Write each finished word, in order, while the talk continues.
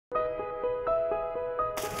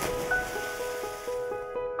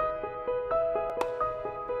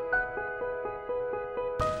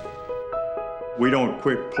We don't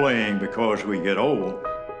quit playing because we get old.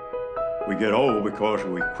 We get old because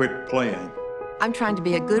we quit playing. I'm trying to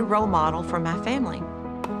be a good role model for my family.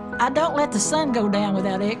 I don't let the sun go down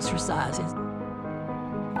without exercising.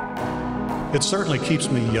 It certainly keeps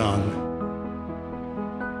me young.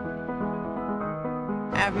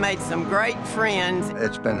 I've made some great friends.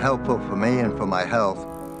 It's been helpful for me and for my health.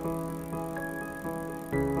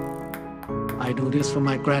 I do this for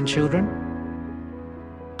my grandchildren.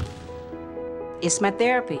 It's my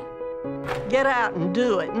therapy. Get out and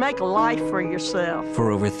do it. Make a life for yourself. For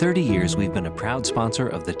over 30 years, we've been a proud sponsor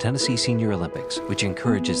of the Tennessee Senior Olympics, which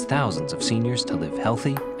encourages thousands of seniors to live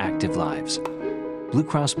healthy, active lives. Blue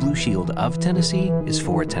Cross Blue Shield of Tennessee is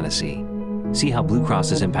for Tennessee. See how Blue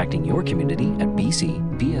Cross is impacting your community at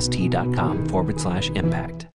bcbst.com/impact.